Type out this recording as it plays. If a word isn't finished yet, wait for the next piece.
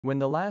when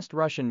the last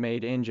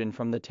Russian-made engine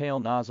from the tail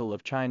nozzle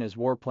of China's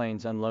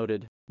warplanes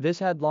unloaded. This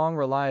had long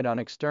relied on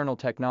external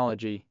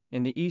technology,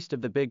 in the east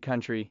of the big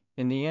country,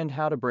 in the end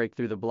how to break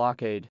through the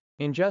blockade.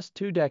 In just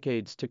 2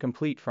 decades to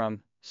complete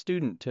from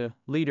student to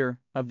leader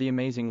of the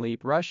amazing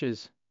leap.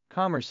 Russia's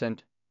Kommersant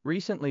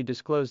recently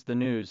disclosed the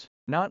news,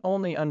 not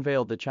only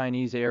unveiled the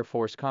Chinese Air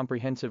Force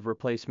comprehensive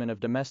replacement of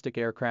domestic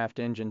aircraft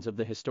engines of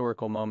the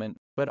historical moment,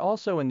 but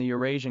also in the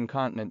Eurasian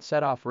continent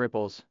set off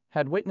ripples,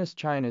 had witnessed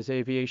China's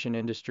aviation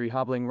industry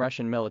hobbling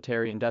Russian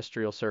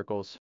military-industrial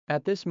circles.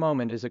 At this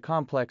moment is a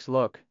complex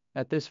look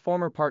at this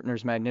former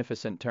partner's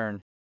magnificent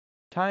turn.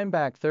 Time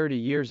back 30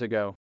 years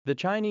ago, the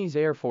Chinese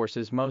Air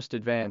Force's most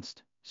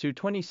advanced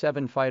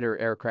Su-27 fighter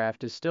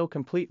aircraft is still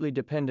completely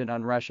dependent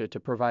on Russia to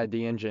provide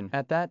the engine.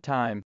 At that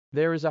time,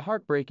 there is a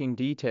heartbreaking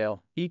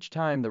detail: each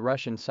time the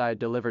Russian side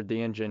delivered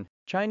the engine,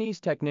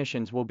 Chinese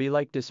technicians will be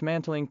like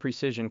dismantling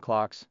precision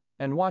clocks,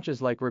 and watches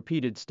like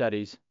repeated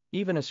studies,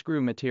 even a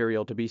screw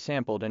material to be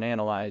sampled and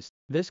analyzed.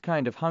 This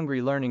kind of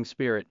hungry learning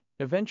spirit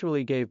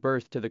eventually gave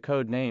birth to the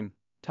code name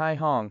Tai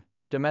Hong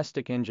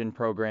Domestic Engine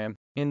Program.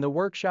 In the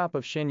workshop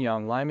of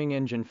Shenyang Liming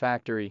Engine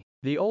Factory,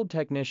 the old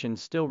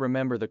technicians still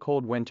remember the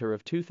cold winter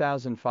of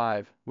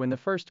 2005, when the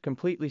first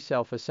completely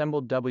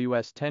self-assembled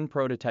WS-10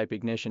 prototype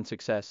ignition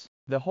success.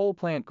 The whole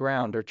plant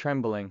ground or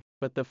trembling,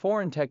 but the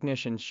foreign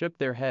technicians shook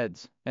their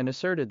heads and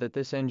asserted that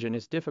this engine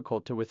is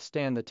difficult to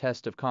withstand the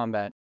test of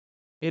combat.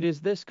 It is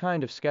this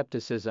kind of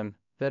skepticism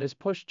that has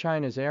pushed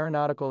China's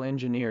aeronautical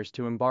engineers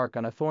to embark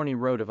on a thorny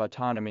road of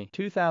autonomy.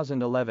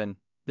 2011,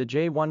 the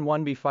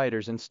J-11B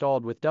fighters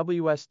installed with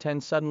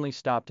WS-10 suddenly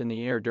stopped in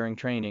the air during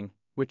training,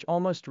 which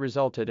almost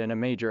resulted in a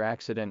major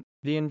accident.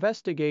 The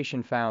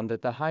investigation found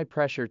that the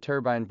high-pressure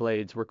turbine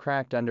blades were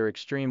cracked under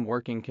extreme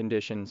working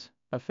conditions,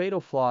 a fatal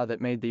flaw that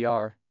made the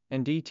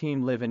R&D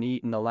team live and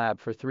eat in the lab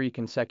for 3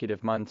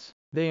 consecutive months.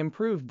 They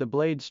improved the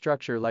blade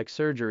structure like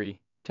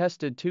surgery,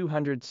 tested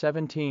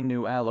 217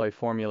 new alloy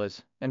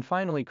formulas, and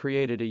finally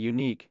created a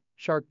unique,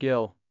 shark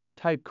gill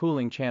type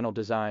cooling channel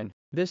design.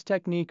 This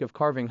technique of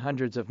carving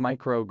hundreds of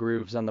micro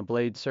grooves on the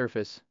blade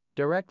surface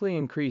directly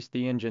increased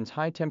the engine's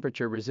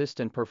high-temperature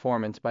resistant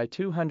performance by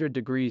 200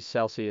 degrees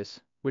Celsius,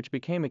 which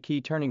became a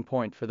key turning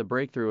point for the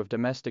breakthrough of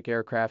domestic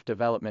aircraft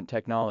development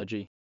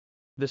technology.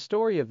 The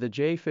story of the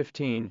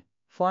J-15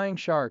 Flying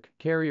Shark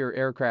carrier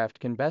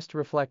aircraft can best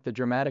reflect the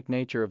dramatic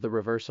nature of the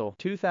reversal.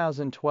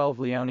 2012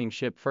 Liaoning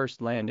ship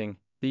first landing.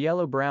 The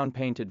yellow-brown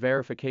painted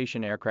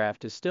verification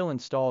aircraft is still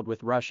installed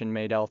with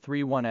Russian-made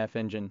L-31F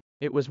engine.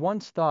 It was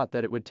once thought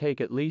that it would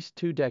take at least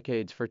 2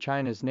 decades for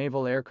China's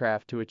naval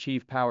aircraft to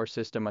achieve power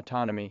system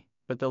autonomy,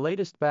 but the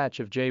latest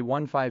batch of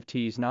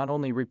J-15Ts not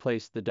only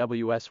replaced the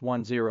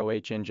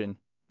WS-10H engine,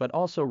 but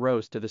also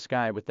rose to the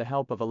sky with the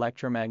help of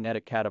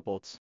electromagnetic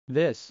catapults.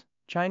 This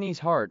Chinese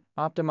heart,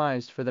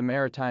 optimized for the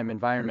maritime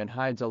environment,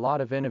 hides a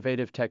lot of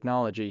innovative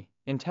technology.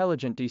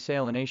 Intelligent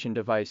desalination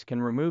device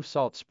can remove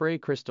salt spray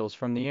crystals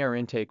from the air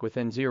intake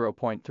within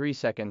 0.3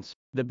 seconds.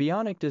 The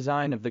bionic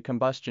design of the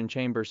combustion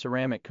chamber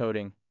ceramic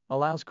coating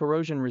allows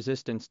corrosion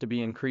resistance to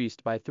be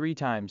increased by 3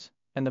 times,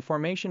 and the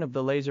formation of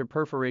the laser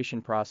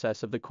perforation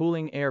process of the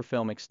cooling air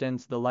film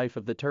extends the life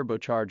of the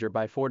turbocharger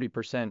by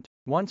 40%.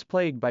 Once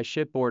plagued by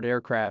shipboard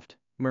aircraft,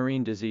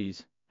 marine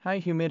disease, high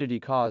humidity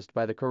caused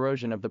by the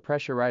corrosion of the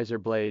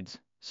pressurizer blades,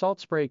 salt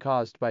spray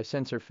caused by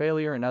sensor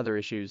failure and other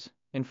issues,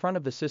 in front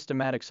of the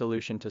systematic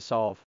solution to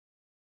solve.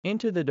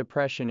 Into the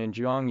depression in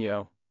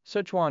Zhuangyo,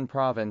 Sichuan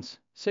province,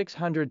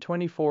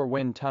 624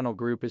 wind tunnel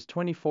group is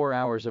 24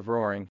 hours of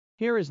roaring.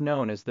 Here is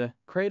known as the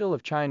cradle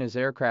of China's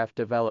aircraft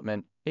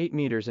development, 8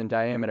 meters in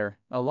diameter,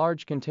 a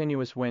large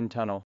continuous wind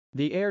tunnel.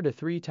 The air to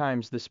 3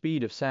 times the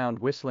speed of sound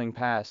whistling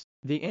past.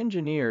 The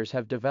engineers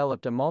have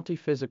developed a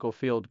multi-physical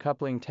field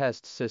coupling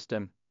test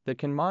system that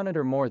can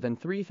monitor more than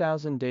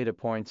 3,000 data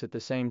points at the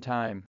same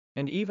time.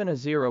 And even a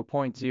 0.01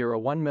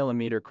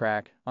 mm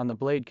crack on the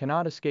blade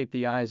cannot escape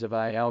the eyes of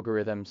AI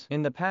algorithms.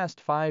 In the past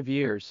 5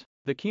 years,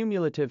 the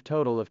cumulative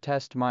total of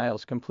test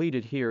miles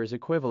completed here is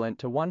equivalent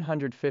to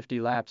 150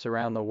 laps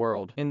around the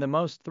world. In the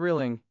most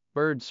thrilling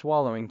bird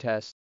swallowing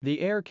test, the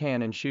air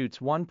cannon shoots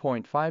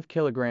 1.5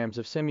 kilograms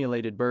of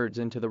simulated birds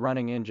into the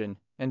running engine,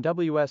 and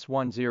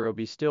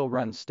WS-10B still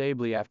runs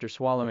stably after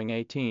swallowing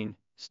 18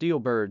 steel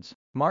birds,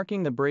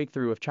 marking the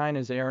breakthrough of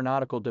China's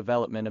aeronautical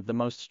development of the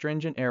most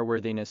stringent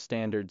airworthiness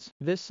standards.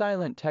 This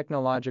silent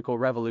technological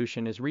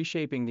revolution is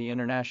reshaping the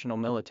international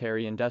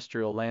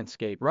military-industrial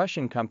landscape.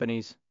 Russian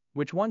companies,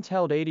 which once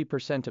held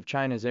 80% of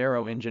China's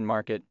aero-engine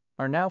market,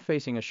 are now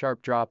facing a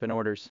sharp drop in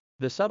orders.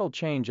 The subtle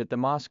change at the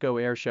Moscow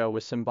Air Show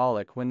was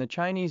symbolic when the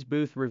Chinese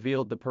booth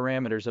revealed the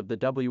parameters of the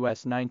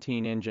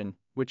WS-19 engine,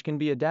 which can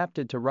be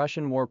adapted to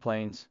Russian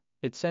warplanes.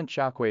 It sent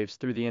shockwaves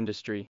through the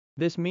industry.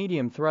 This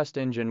medium-thrust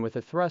engine with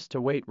a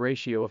thrust-to-weight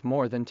ratio of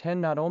more than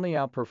 10 not only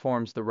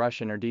outperforms the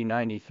Russian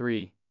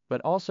RD-93, but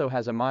also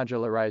has a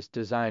modularized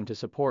design to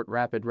support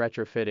rapid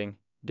retrofitting,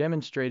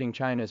 demonstrating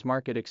China's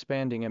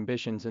market-expanding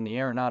ambitions in the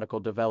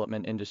aeronautical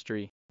development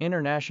industry.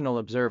 International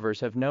observers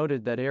have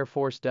noted that Air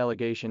Force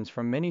delegations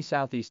from many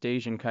Southeast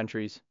Asian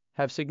countries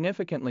have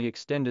significantly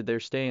extended their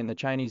stay in the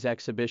Chinese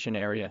exhibition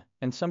area,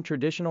 and some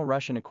traditional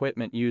Russian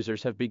equipment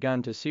users have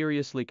begun to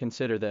seriously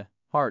consider the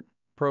HART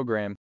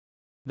program.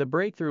 The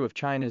breakthrough of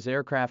China's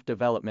aircraft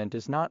development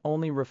is not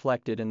only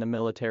reflected in the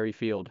military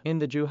field. In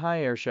the Zhuhai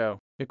Air Show,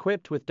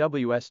 equipped with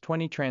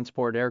WS-20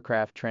 transport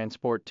aircraft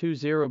Transport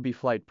 20B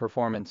flight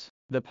performance,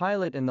 the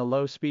pilot in the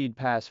low-speed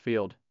pass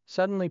field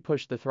suddenly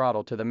pushed the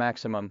throttle to the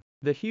maximum,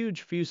 the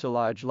huge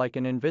fuselage like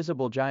an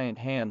invisible giant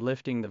hand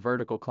lifting the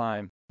vertical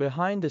climb.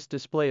 Behind this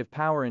display of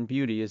power and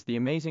beauty is the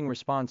amazing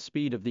response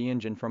speed of the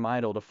engine from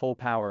idle to full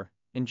power,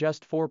 in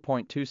just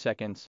 4.2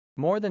 seconds,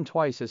 more than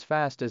twice as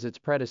fast as its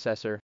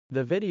predecessor.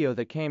 The video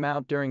that came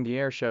out during the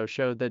airshow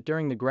showed that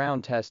during the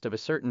ground test of a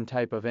certain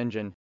type of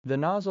engine, the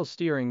nozzle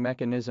steering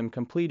mechanism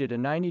completed a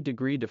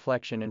 90-degree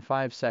deflection in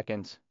 5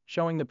 seconds,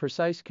 showing the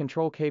precise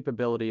control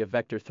capability of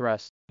vector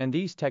thrust. And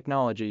these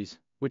technologies,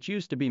 which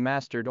used to be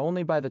mastered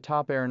only by the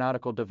top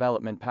aeronautical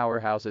development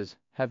powerhouses,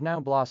 have now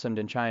blossomed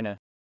in China.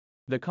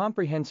 The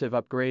comprehensive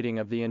upgrading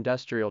of the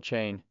industrial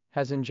chain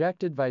has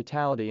injected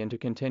vitality into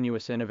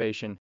continuous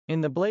innovation.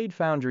 In the blade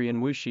foundry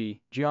in Wuxi,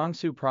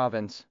 Jiangsu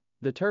province,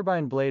 the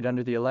turbine blade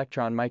under the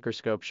electron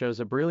microscope shows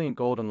a brilliant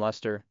golden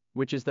luster,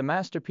 which is the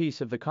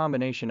masterpiece of the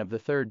combination of the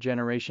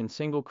third-generation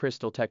single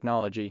crystal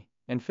technology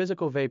and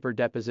physical vapor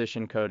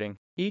deposition coating.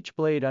 Each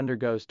blade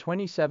undergoes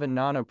 27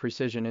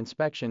 nano-precision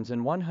inspections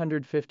and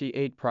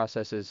 158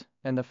 processes,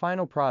 and the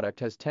final product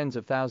has tens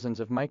of thousands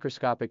of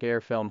microscopic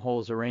air film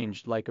holes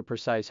arranged like a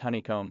precise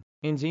honeycomb.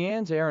 In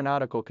Xi'an's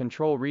Aeronautical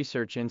Control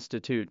Research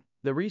Institute,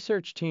 the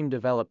research team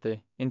developed the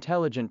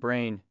Intelligent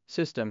Brain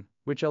system,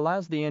 which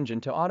allows the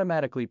engine to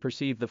automatically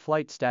perceive the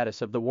flight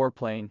status of the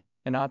warplane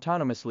and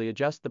autonomously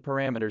adjust the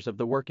parameters of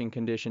the working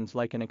conditions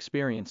like an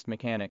experienced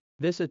mechanic.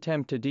 This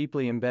attempt to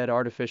deeply embed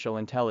artificial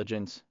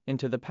intelligence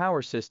into the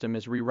power system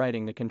is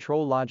rewriting the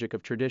control logic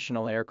of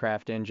traditional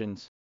aircraft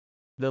engines.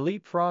 The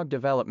leapfrog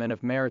development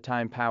of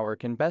maritime power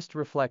can best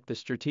reflect the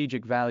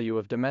strategic value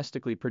of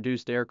domestically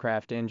produced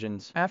aircraft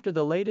engines. After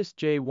the latest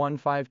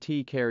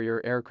J-15T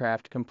carrier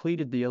aircraft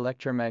completed the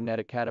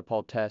electromagnetic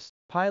catapult test,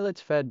 pilots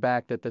fed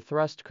back that the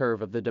thrust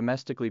curve of the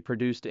domestically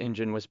produced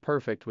engine was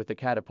perfect with the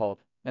catapult,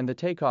 and the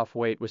takeoff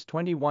weight was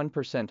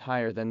 21%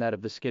 higher than that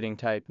of the skidding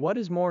type. What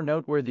is more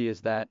noteworthy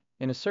is that,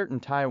 in a certain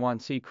Taiwan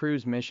Sea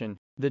cruise mission,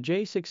 the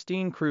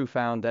J-16 crew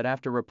found that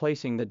after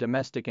replacing the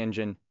domestic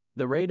engine,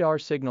 the radar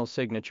signal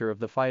signature of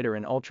the fighter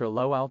in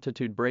ultra-low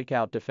altitude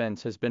breakout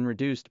defense has been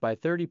reduced by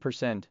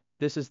 30%.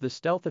 This is the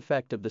stealth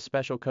effect of the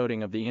special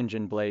coating of the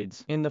engine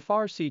blades. In the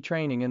far sea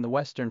training in the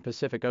western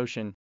Pacific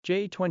Ocean,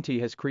 J-20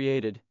 has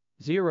created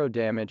zero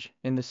damage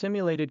in the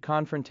simulated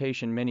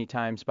confrontation many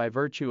times by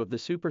virtue of the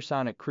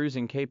supersonic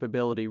cruising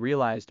capability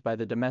realized by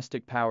the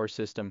domestic power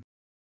system.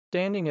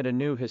 Standing at a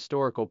new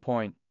historical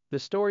point, the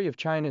story of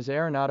China's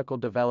aeronautical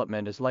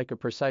development is like a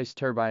precise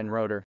turbine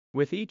rotor,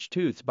 with each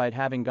tooth bite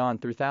having gone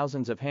through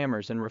thousands of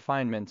hammers and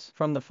refinements.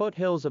 From the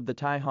foothills of the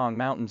Taihong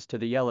Mountains to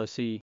the Yellow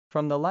Sea,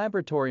 from the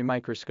laboratory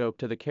microscope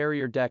to the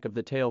carrier deck of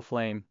the tail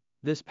flame,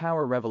 this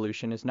power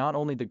revolution is not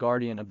only the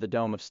guardian of the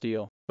dome of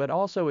steel, but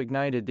also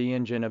ignited the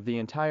engine of the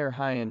entire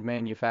high-end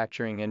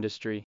manufacturing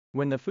industry.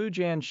 When the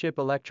Fujian ship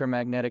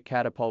electromagnetic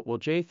catapult will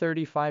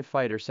J-35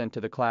 fighter sent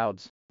to the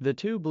clouds, the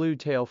two blue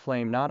tail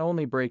flame not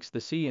only breaks the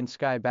sea and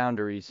sky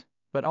boundaries,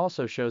 but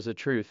also shows a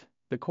truth: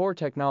 the core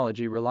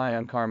technology rely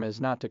on karma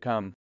is not to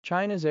come.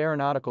 China's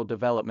aeronautical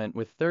development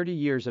with 30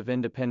 years of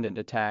independent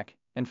attack,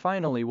 and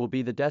finally will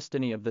be the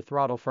destiny of the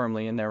throttle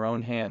firmly in their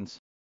own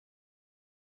hands.